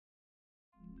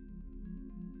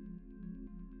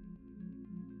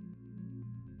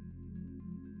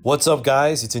What's up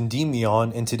guys, it's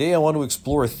ENDYMION, and today I want to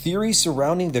explore a theory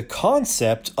surrounding the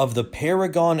concept of the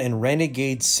Paragon and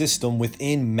Renegade system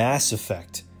within Mass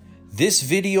Effect. This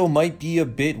video might be a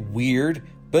bit weird,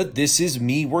 but this is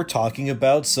me we're talking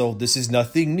about, so this is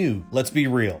nothing new, let's be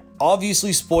real.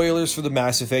 Obviously spoilers for the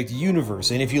Mass Effect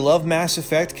universe, and if you love Mass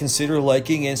Effect, consider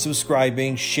liking and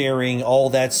subscribing, sharing,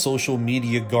 all that social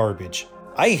media garbage.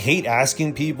 I hate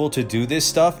asking people to do this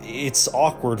stuff, it's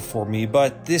awkward for me,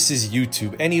 but this is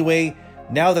YouTube. Anyway,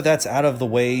 now that that's out of the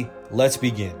way, let's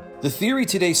begin. The theory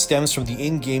today stems from the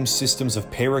in-game systems of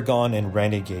Paragon and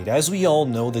Renegade. As we all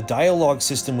know, the dialogue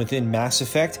system within Mass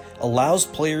Effect allows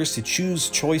players to choose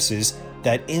choices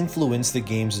that influence the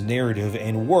game's narrative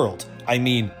and world. I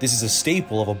mean, this is a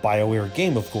staple of a BioWare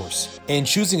game, of course. And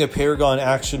choosing a Paragon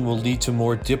action will lead to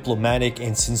more diplomatic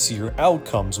and sincere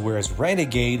outcomes, whereas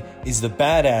Renegade is the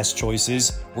badass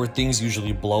choices where things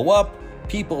usually blow up,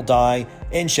 people die,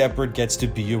 and Shepard gets to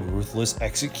be a ruthless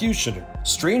executioner.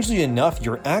 Strangely enough,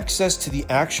 your access to the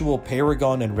actual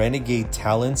Paragon and Renegade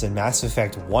talents in Mass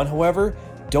Effect 1, however,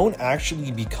 don't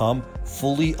actually become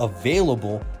fully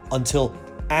available until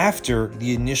after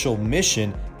the initial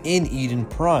mission in Eden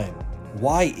Prime.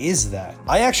 Why is that?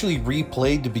 I actually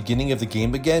replayed the beginning of the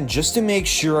game again just to make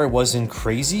sure I wasn't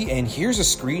crazy, and here's a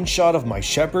screenshot of my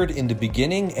Shepard in the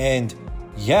beginning, and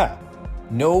yeah,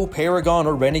 no Paragon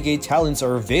or Renegade talents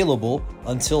are available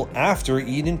until after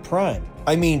Eden Prime.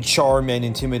 I mean, Charm and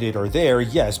Intimidate are there,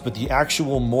 yes, but the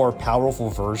actual more powerful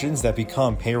versions that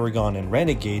become Paragon and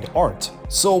Renegade aren't.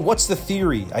 So what's the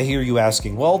theory, I hear you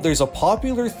asking? Well, there's a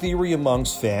popular theory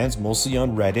amongst fans, mostly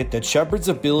on Reddit, that Shepard's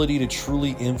ability to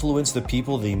truly influence the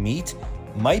people they meet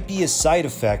might be a side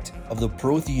effect of the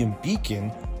Prothean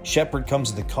beacon Shepard comes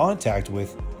into contact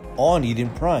with on Eden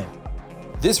Prime.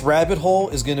 This rabbit hole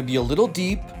is going to be a little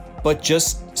deep, but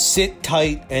just sit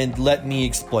tight and let me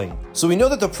explain. So we know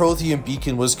that the Prothean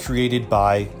beacon was created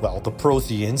by, well, the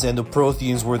Protheans, and the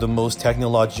Protheans were the most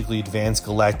technologically advanced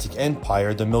galactic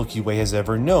empire the Milky Way has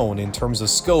ever known in terms of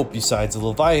scope besides the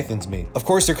Leviathans made. Of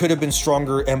course, there could have been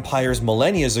stronger empires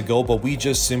millennia ago, but we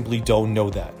just simply don't know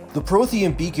that. The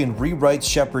Prothean beacon rewrites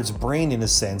Shepard's brain in a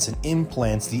sense and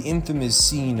implants the infamous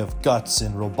scene of guts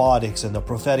and robotics and the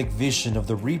prophetic vision of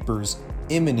the Reaper's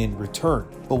imminent return.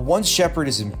 But once Shepard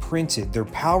is imprinted, their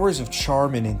powers of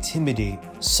Charm and Intimidate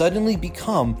suddenly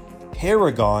become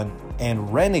Paragon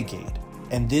and Renegade.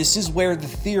 And this is where the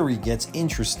theory gets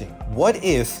interesting. What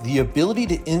if the ability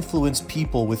to influence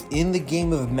people within the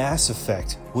game of Mass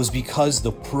Effect was because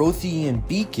the Prothean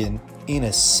beacon, in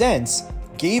a sense,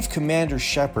 gave Commander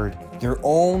Shepard their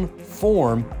own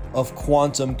form of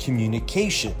quantum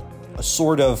communication, a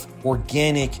sort of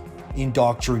organic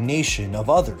indoctrination of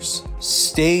others.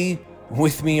 Stay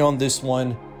with me on this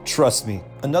one, trust me.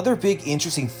 Another big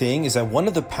interesting thing is that one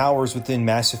of the powers within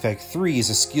Mass Effect 3 is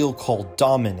a skill called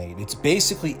Dominate. It's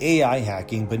basically AI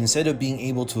hacking, but instead of being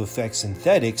able to affect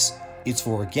synthetics, it's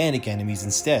for organic enemies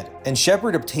instead. And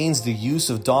Shepard obtains the use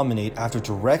of Dominate after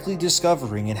directly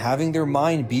discovering and having their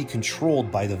mind be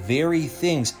controlled by the very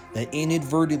things that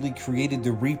inadvertently created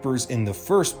the Reapers in the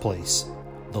first place,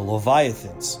 the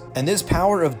Leviathans. And this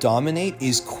power of Dominate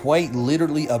is quite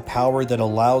literally a power that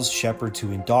allows Shepard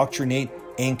to indoctrinate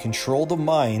and control the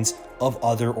minds of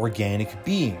other organic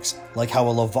beings, like how a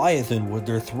Leviathan would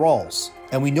their thralls.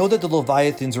 And we know that the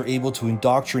Leviathans are able to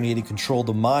indoctrinate and control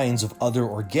the minds of other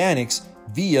organics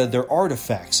via their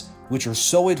artifacts, which are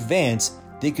so advanced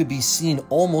they could be seen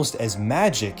almost as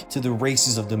magic to the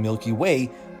races of the Milky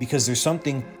Way, because there's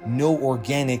something no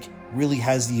organic really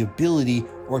has the ability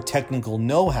or technical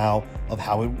know-how of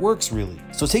how it works really.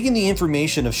 So taking the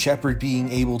information of Shepard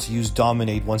being able to use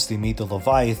Dominate once they meet the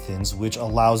Leviathans, which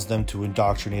allows them to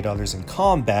indoctrinate others in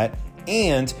combat,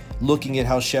 and looking at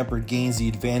how Shepard gains the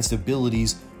advanced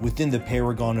abilities within the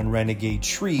Paragon and Renegade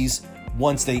trees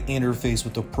once they interface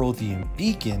with the Prothean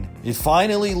beacon, it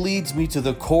finally leads me to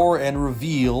the core and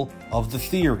reveal of the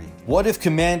theory. What if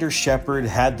Commander Shepard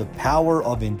had the power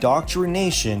of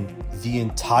indoctrination the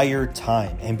entire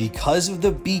time, and because of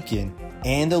the beacon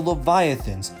and the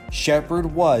Leviathans, Shepard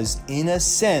was, in a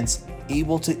sense,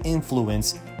 able to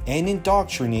influence and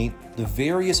indoctrinate the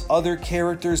various other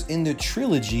characters in the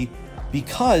trilogy,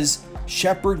 because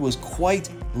Shepard was quite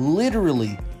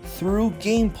literally, through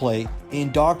gameplay,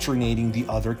 indoctrinating the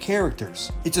other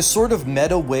characters. It's a sort of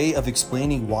meta way of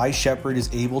explaining why Shepard is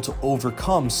able to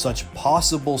overcome such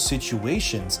possible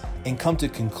situations and come to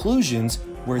conclusions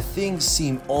where things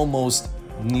seem almost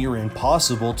near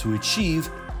impossible to achieve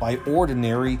by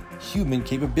ordinary human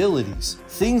capabilities.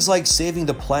 Things like saving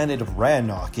the planet of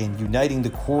Rannoch and uniting the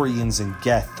Quarians and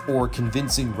Geth, or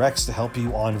convincing Rex to help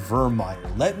you on Vermeer.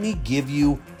 Let me give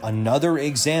you another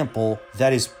example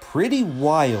that is pretty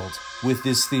wild with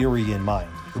this theory in mind.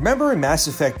 Remember in Mass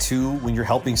Effect 2 when you're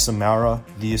helping Samara,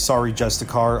 the Asari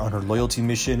Justicar, on her loyalty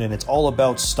mission, and it's all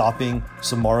about stopping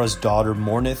Samara's daughter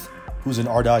Mornith, who's an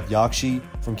Ardat Yakshi,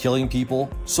 from killing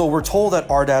people? So we're told that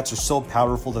Ardats are so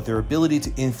powerful that their ability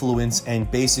to influence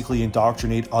and basically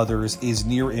indoctrinate others is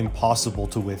near impossible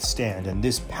to withstand, and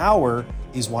this power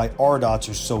is why Ardats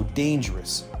are so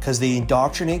dangerous, because they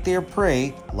indoctrinate their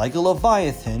prey like a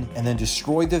Leviathan and then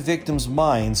destroy the victims'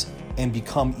 minds and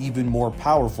become even more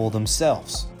powerful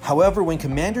themselves. However, when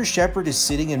Commander Shepard is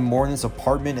sitting in Mornith's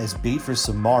apartment as bait for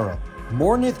Samara,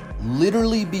 Mornith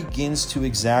literally begins to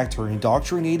exact her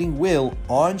indoctrinating will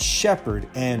on Shepard,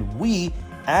 and we,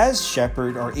 as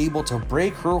Shepard, are able to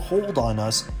break her hold on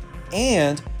us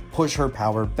and push her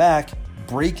power back,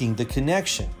 breaking the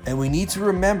connection. And we need to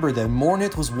remember that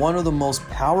Mornith was one of the most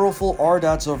powerful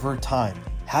Ardats of her time,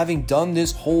 having done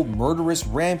this whole murderous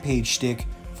rampage shtick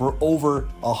for over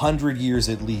 100 years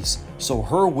at least, so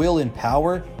her will and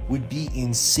power would be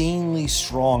insanely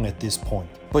strong at this point.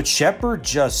 But Shepard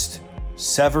just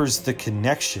severs the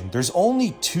connection. There's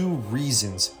only two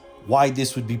reasons why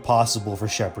this would be possible for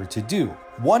Shepard to do.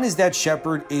 One is that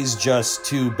Shepard is just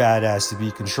too badass to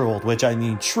be controlled, which I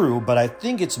mean true, but I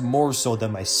think it's more so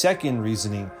that my second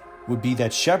reasoning would be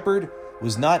that Shepard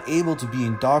was not able to be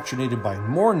indoctrinated by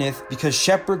Mornith because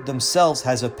Shepard themselves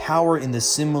has a power in the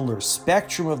similar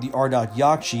spectrum of the Ardat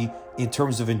Yakshi in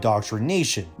terms of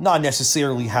indoctrination. Not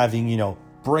necessarily having,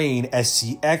 brain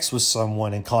SCX with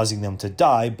someone and causing them to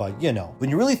die, but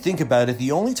when you really think about it,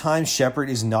 the only time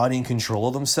Shepard is not in control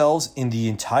of themselves in the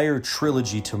entire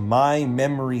trilogy, to my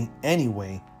memory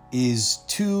anyway, is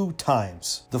 2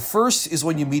 times. The first is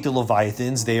when you meet the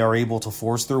Leviathans. They are able to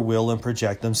force their will and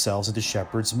project themselves into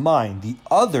Shepard's mind. The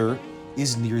other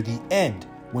is near the end,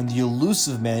 when the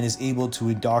Elusive Man is able to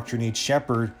indoctrinate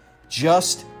Shepard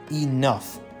just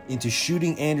enough into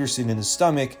shooting Anderson in the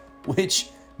stomach, which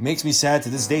makes me sad to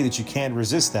this day that you can't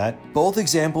resist that. Both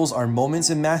examples are moments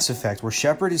in Mass Effect where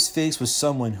Shepard is faced with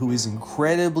someone who is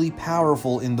incredibly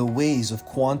powerful in the ways of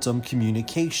quantum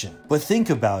communication. But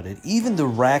think about it, even the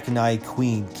Rachni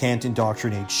Queen can't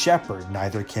indoctrinate Shepard,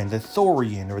 neither can the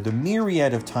Thorian, or the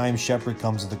myriad of times Shepard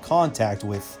comes into contact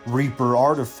with Reaper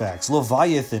artifacts,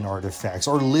 Leviathan artifacts,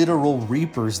 or literal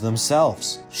Reapers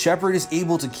themselves. Shepard is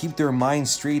able to keep their minds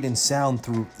straight and sound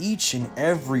through each and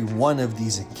every one of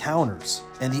these encounters.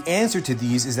 And the answer to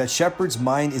these is that Shepard's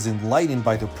mind is enlightened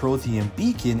by the Prothean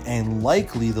beacon and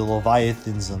likely the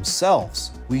Leviathans themselves.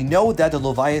 We know that the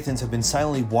Leviathans have been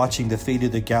silently watching the fate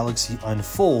of the galaxy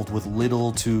unfold with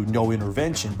little to no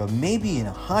intervention, but maybe in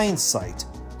hindsight,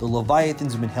 the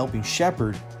Leviathans have been helping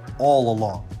Shepard all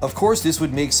along. Of course, this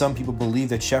would make some people believe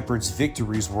that Shepard's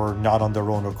victories were not on their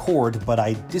own accord, but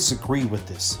I disagree with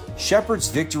this. Shepard's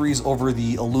victories over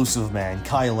the Elusive Man,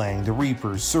 Kylang, the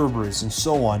Reapers, Cerberus, and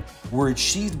so on were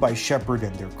achieved by Shepard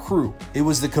and their crew. It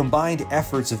was the combined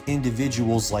efforts of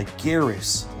individuals like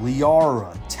Garrus,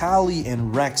 Liara, Tali,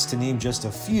 and Rex, to name just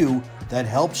a few, that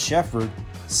helped Shepard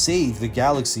save the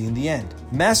galaxy in the end.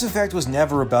 Mass Effect was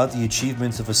never about the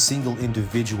achievements of a single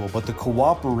individual, but the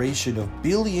cooperation of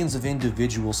billions of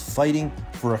individuals fighting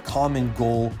for a common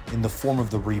goal in the form of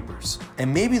the Reapers.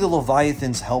 And maybe the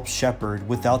Leviathans helped Shepard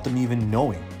without them even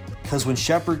knowing, because when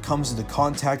Shepard comes into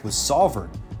contact with Sovereign,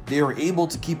 they are able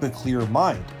to keep a clear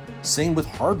mind. Same with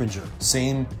Harbinger,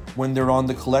 same when they're on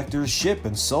the Collector's ship,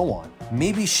 and so on.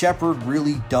 Maybe Shepard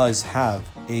really does have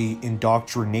a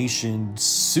indoctrination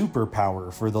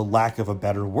superpower, for the lack of a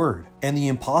better word. And the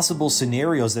impossible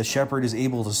scenarios that Shepard is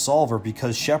able to solve are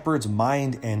because Shepard's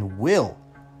mind and will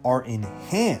are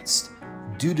enhanced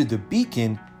due to the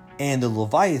beacon and the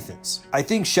Leviathans. I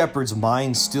think Shepard's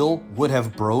mind still would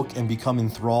have broke and become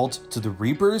enthralled to the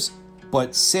Reapers,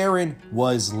 but Saren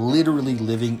was literally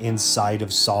living inside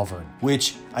of Sovereign,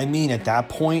 which, I mean, at that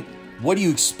point, what do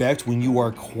you expect when you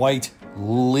are quite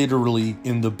literally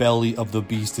in the belly of the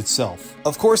beast itself?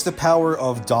 Of course, the power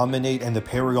of Dominate and the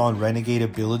Paragon Renegade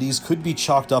abilities could be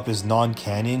chalked up as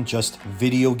non-canon, just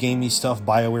video gamey stuff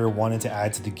BioWare wanted to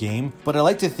add to the game, but I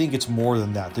like to think it's more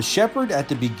than that. The Shepard at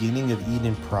the beginning of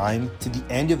Eden Prime to the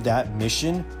end of that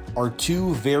mission are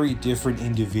two very different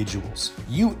individuals.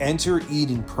 You enter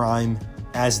Eden Prime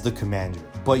as the commander,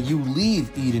 but you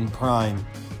leave Eden Prime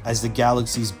as the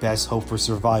galaxy's best hope for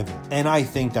survival, and I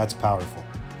think that's powerful.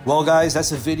 Well guys,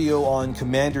 that's a video on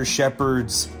Commander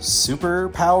Shepard's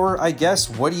superpower, I guess.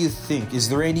 What do you think? Is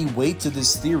there any weight to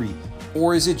this theory?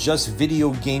 or is it just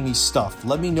video gamey stuff?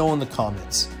 Let me know in the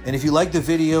comments. And if you like the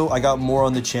video, I got more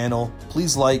on the channel.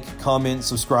 Please like, comment,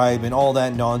 subscribe, and all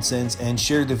that nonsense, and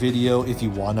share the video if you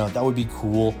wanna. That would be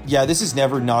cool. Yeah, this is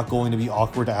never not going to be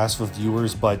awkward to ask for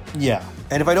viewers, but yeah.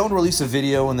 And if I don't release a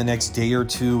video in the next day or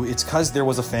two, it's because there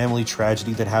was a family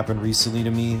tragedy that happened recently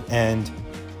to me, and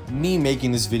me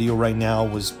making this video right now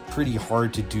was pretty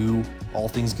hard to do, all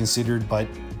things considered, but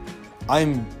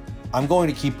I'm going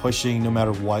to keep pushing no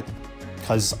matter what,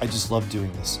 because I just love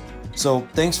doing this. So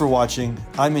thanks for watching.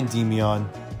 I'm ENDYMION,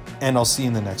 and I'll see you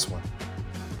in the next one.